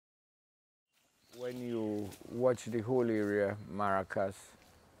When you watch the whole area, Maracas,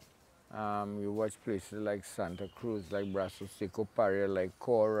 you watch places like Santa Cruz, like Brazo Seco, Paria, like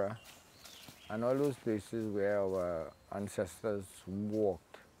Cora, and all those places where our ancestors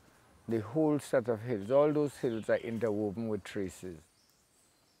walked. The whole set of hills, all those hills are interwoven with traces.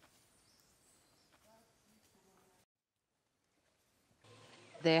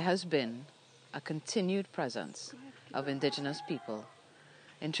 There has been a continued presence of indigenous people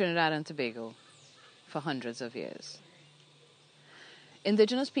in Trinidad and Tobago for hundreds of years.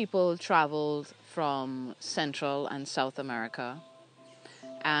 Indigenous people traveled from Central and South America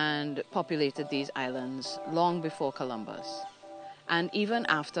and populated these islands long before Columbus. And even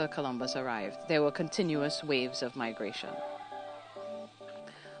after Columbus arrived, there were continuous waves of migration.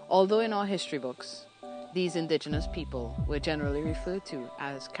 Although in our history books, these indigenous people were generally referred to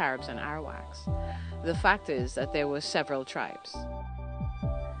as Caribs and Arawaks, the fact is that there were several tribes.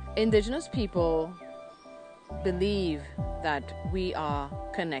 Indigenous people believe that we are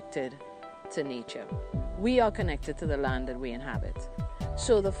connected to nature. We are connected to the land that we inhabit.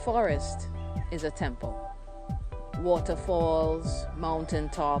 So the forest is a temple. Waterfalls,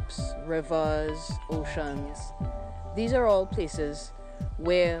 mountaintops, rivers, oceans, these are all places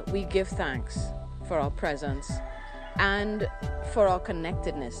where we give thanks for our presence and for our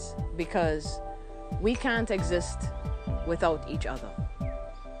connectedness, because we can't exist without each other.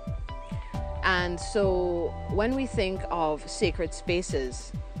 And so when we think of sacred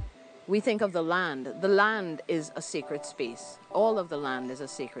spaces, we think of the land. The land is a sacred space. All of the land is a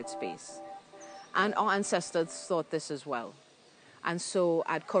sacred space. And our ancestors thought this as well. And so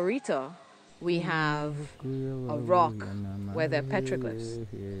at Caurita, we have a rock where there are petroglyphs.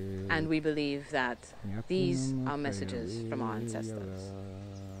 And we believe that these are messages from our ancestors.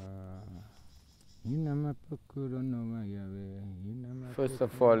 First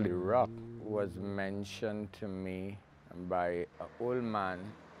of all, the rock was mentioned to me by an old man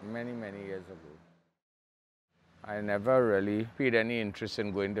many, many years ago. I never really paid any interest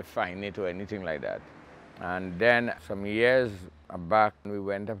in going to find it or anything like that. And then some years back, we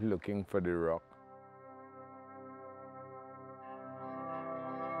went up looking for the rock.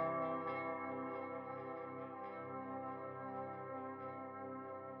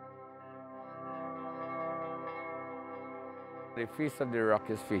 The face of the rock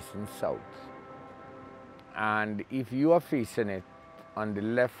is facing south. And if you are facing it, on the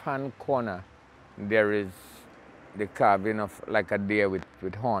left-hand corner, there is the carving of like a deer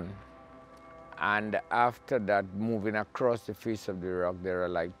with horn. And after that, moving across the face of the rock, there are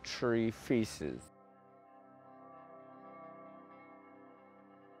like 3 faces.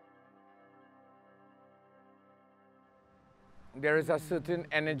 There is a certain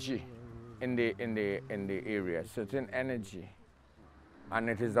energy in the area, certain energy. And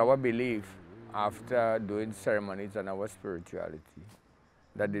it is our belief, after doing ceremonies and our spirituality,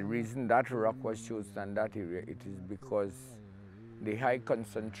 that the reason that rock was chosen in that area, it is because the high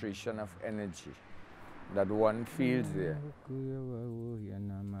concentration of energy that one feels there.